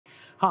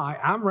Hi,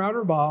 I'm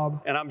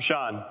RouterBob. And I'm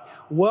Shawn.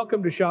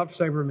 Welcome to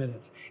ShopSabre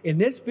Minutes. In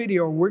this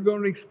video, we're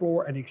going to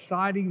explore an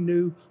exciting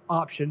new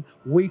option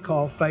we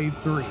call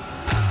FAV3.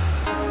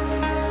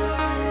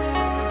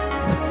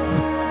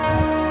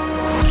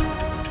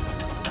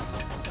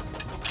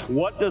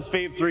 What does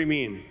FAV3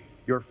 mean?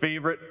 Your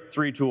favorite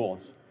three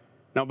tools.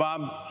 Now,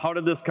 Bob, how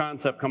did this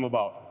concept come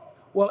about?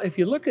 Well, if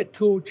you look at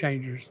tool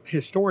changers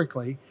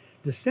historically,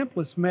 the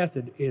simplest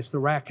method is the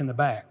rack in the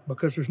back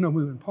because there's no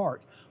moving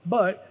parts,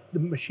 but the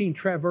machine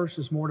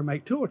traverses more to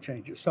make tool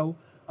changes. So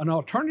an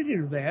alternative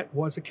to that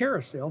was a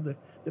carousel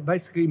that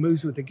basically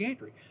moves with the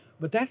gantry.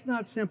 But that's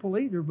not simple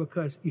either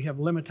because you have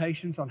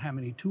limitations on how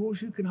many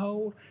tools you can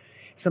hold.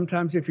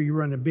 Sometimes if you're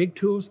running big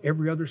tools,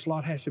 every other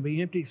slot has to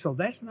be empty. So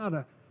that's not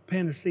a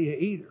panacea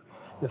either.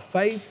 The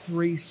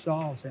FAV3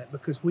 solves that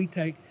because we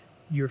take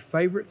your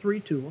favorite three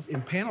tools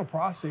in panel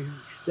processing.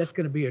 That's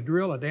going to be a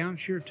drill, a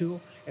downshear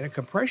tool, and a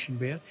compression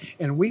bit,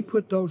 and we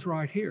put those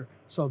right here.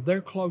 So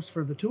they're close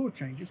for the tool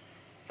changes,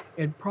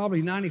 and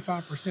probably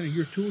 95% of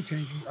your tool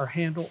changes are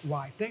handled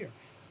right there.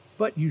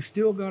 But you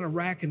still got a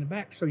rack in the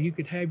back, so you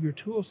could have your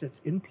tool sets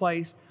in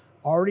place,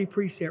 already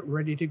preset,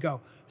 ready to go.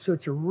 So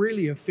it's a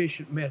really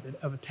efficient method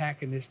of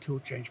attacking this tool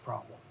change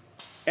problem.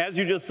 As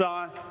you just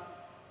saw,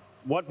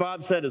 what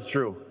Bob said is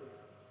true.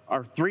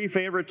 Our three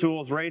favorite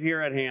tools right here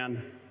at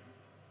hand.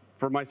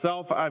 For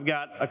myself, I've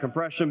got a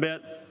compression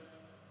bit,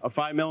 a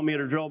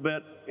 5mm drill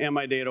bit, and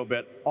my dado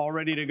bit, all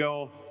ready to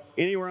go.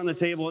 Anywhere on the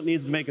table it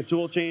needs to make a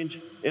tool change,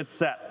 it's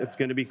set. It's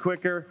going to be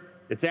quicker,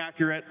 it's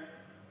accurate,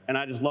 and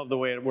I just love the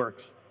way it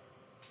works.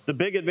 The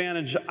big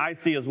advantage I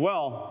see as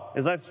well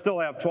is I still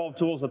have 12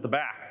 tools at the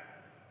back.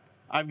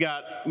 I've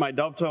got my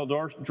dovetail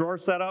drawer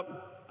set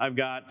up, I've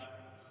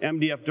got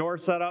MDF door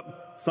set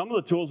up. Some of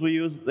the tools we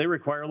use, they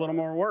require a little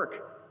more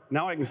work.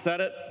 Now I can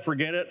set it,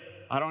 forget it.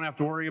 I don't have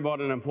to worry about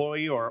an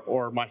employee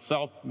or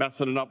myself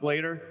messing it up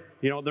later.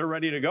 You know, they're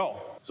ready to go.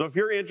 So if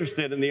you're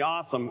interested in the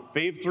awesome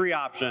FAV3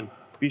 option,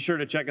 be sure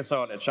to check us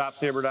out at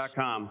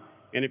ShopSabre.com.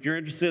 And if you're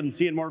interested in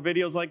seeing more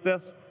videos like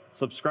this,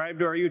 subscribe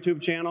to our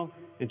YouTube channel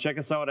and check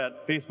us out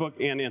at Facebook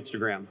and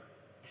Instagram.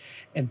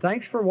 And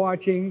thanks for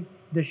watching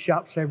this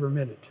ShopSabre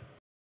Minute.